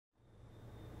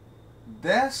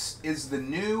This is the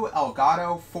new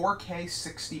Elgato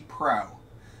 4K60 Pro.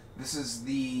 This is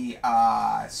the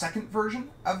second version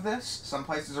of this. Some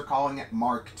places are calling it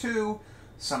Mark II.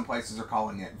 Some places are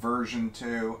calling it version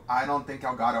 2. I don't think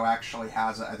Elgato actually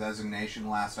has a designation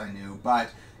last I knew,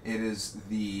 but it is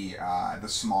the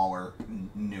smaller,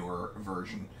 newer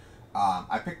version.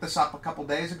 I picked this up a couple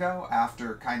days ago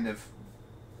after kind of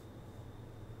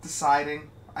deciding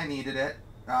I needed it.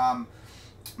 I've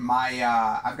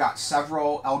got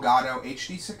several Elgato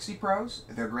HD60 Pros.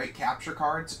 They're great capture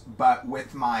cards, but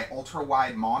with my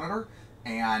ultra-wide monitor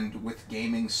and with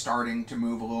gaming starting to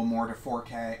move a little more to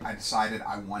 4K, I decided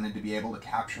I wanted to be able to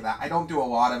capture that. I don't do a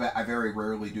lot of it. I very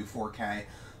rarely do 4K.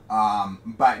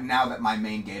 But now that my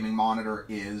main gaming monitor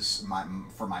is,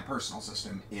 for my personal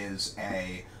system, is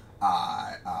a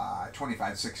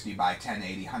 2560 by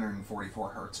 1080, 144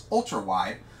 hertz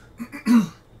ultra-wide,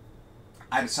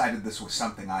 I decided this was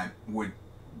something I would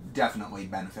definitely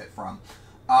benefit from.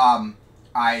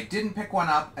 I didn't pick one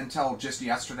up until just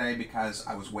yesterday because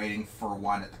I was waiting for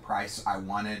one at the price I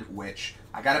wanted, which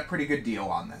I got a pretty good deal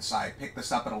on this. I picked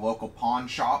this up at a local pawn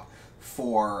shop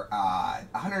for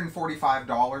 $145.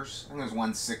 I think it was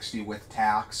 $160 with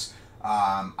tax.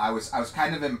 I was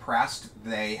kind of impressed.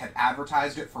 They had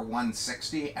advertised it for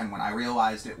 $160, and when I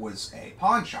realized it was a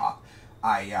pawn shop,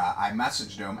 I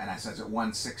messaged them and I said, is it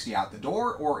 $160 out the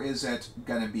door, or is it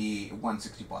going to be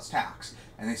 $160 plus tax?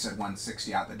 And they said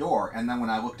 $160 out the door. And then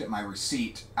when I looked at my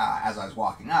receipt as I was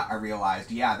walking up, I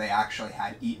realized, yeah, they actually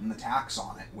had eaten the tax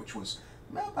on it, which was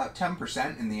about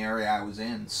 10% in the area I was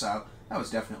in. So that was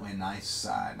definitely a nice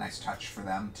touch for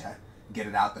them to get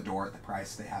it out the door at the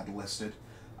price they had listed.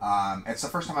 It's the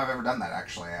first time I've ever done that,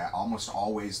 actually. Almost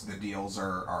always the deals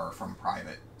are from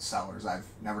private sellers. I've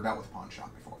never dealt with a pawn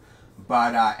shop before.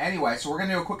 But anyway, so we're going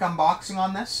to do a quick unboxing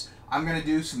on this. I'm going to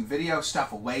do some video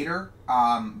stuff later,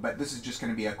 but this is just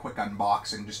going to be a quick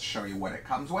unboxing just to show you what it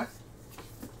comes with.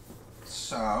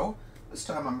 So, this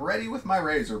time I'm ready with my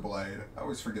razor blade. I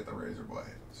always forget the razor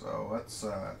blade. So let's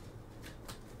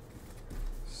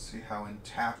see how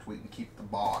intact we can keep the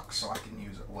box so I can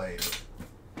use it later.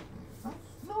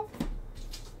 No.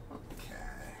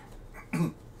 Okay.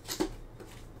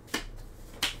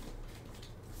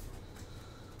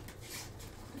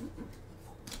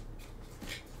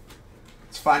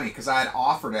 Funny because I had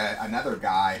offered another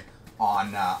guy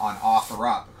on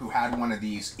OfferUp who had one of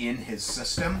these in his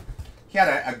system. He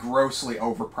had a grossly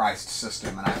overpriced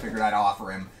system, and I figured I'd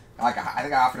offer him, I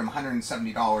think I offered him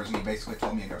 $170, and he basically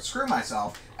told me to go screw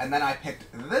myself. And then I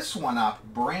picked this one up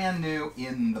brand new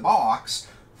in the box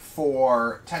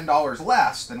for $10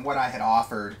 less than what I had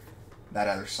offered that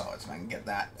other seller. So I can get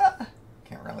that.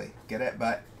 Can't really get it,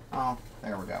 but oh,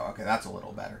 there we go. Okay, that's a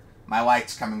little better. My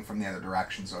light's coming from the other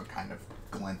direction, so it kind of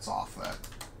glints off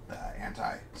the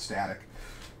anti-static.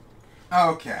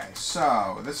 Okay,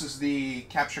 so this is the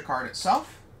capture card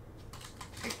itself.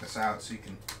 Take this out so you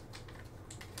can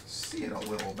see it a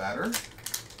little better.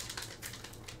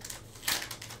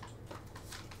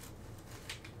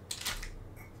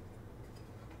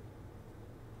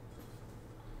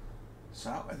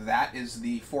 So that is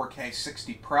the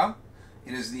 4K60 Pro.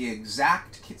 It is the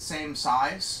exact same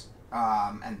size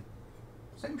and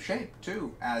same shape,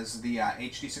 too, as the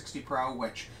HD60 Pro,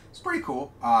 which is pretty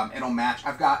cool. It'll match.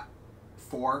 I've got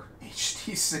 4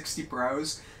 HD60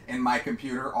 Pros in my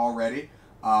computer already,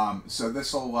 so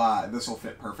this'll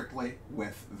fit perfectly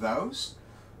with those.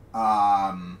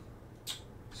 So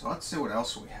let's see what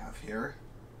else we have here.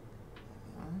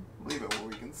 Leave it where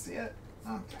we can see it.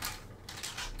 Okay.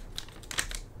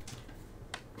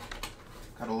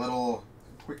 Got a little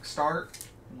quick start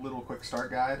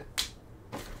guide.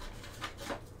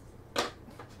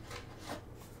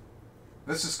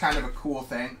 This is kind of a cool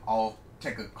thing. I'll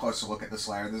take a closer look at this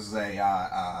layer. This is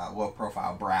a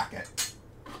low-profile bracket.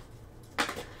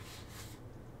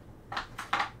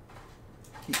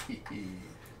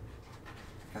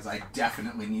 Because I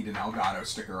definitely need an Elgato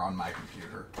sticker on my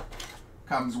computer.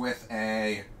 Comes with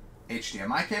a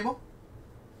HDMI cable,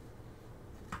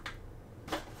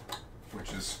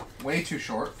 which is way too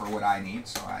short for what I need,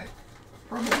 so I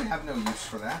probably have no use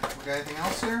for that. We got anything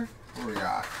else here? What do we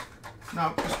got?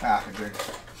 No, just packaging.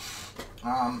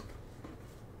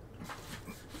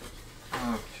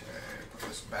 Okay, put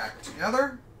this back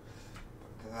together.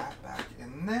 Put that back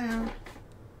in there.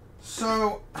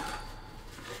 So,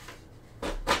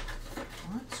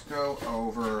 let's go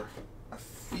over a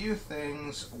few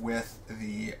things with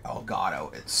the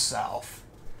Elgato itself.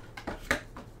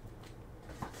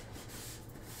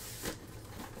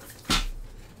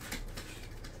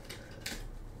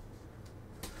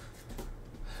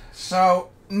 So,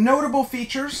 notable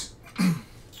features.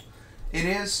 It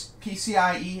is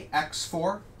PCIe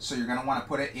X4, so you're going to want to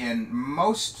put it in.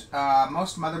 Most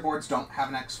motherboards don't have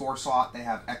an X4 slot. They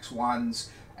have X1s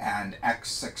and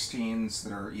X16s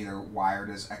that are either wired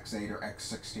as X8 or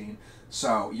X16.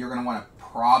 So you're going to want to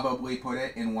probably put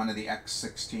it in one of the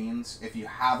X16s. If you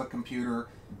have a computer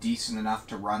decent enough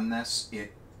to run this,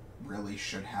 it really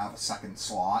should have a second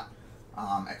slot,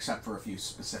 except for a few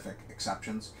specific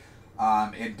exceptions.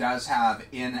 It does have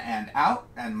in and out,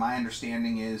 and my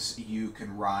understanding is you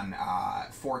can run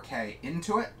 4K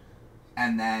into it,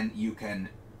 and then you can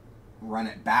run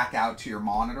it back out to your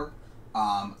monitor.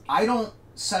 I don't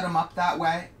set them up that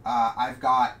way. I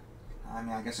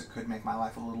guess it could make my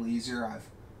life a little easier. I've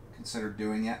considered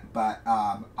doing it, but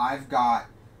I've got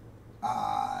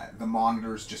the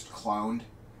monitors just cloned.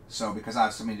 So because I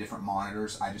have so many different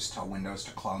monitors, I just tell Windows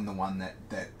to clone the one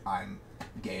that I'm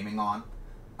gaming on.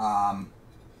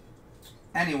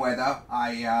 Anyway, though,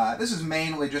 this is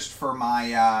mainly just for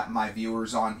my my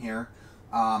viewers on here.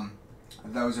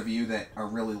 Those of you that are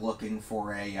really looking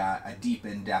for a deep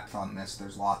in-depth on this,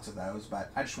 there's lots of those,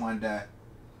 but I just wanted to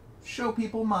show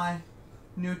people my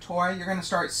new toy. You're going to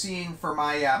start seeing, for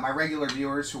my my regular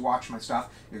viewers who watch my stuff,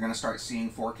 you're going to start seeing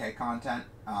 4K content.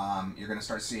 You're going to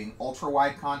start seeing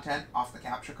ultra-wide content off the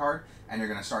capture card, and you're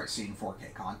going to start seeing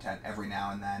 4K content every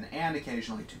now and then, and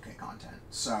occasionally 2K content.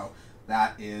 So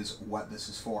that is what this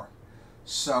is for.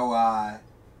 So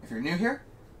if you're new here,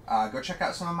 go check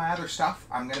out some of my other stuff.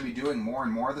 I'm going to be doing more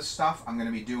and more of this stuff. I'm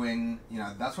going to be doing,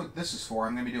 that's what this is for.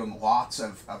 I'm going to be doing lots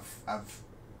of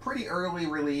pretty early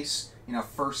release,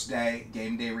 first day,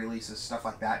 game day releases, stuff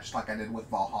like that, just like I did with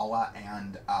Valhalla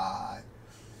and,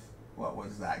 what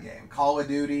was that game? Call of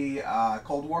Duty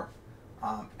Cold War.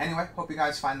 Anyway, hope you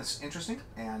guys find this interesting,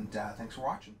 and thanks for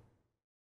watching.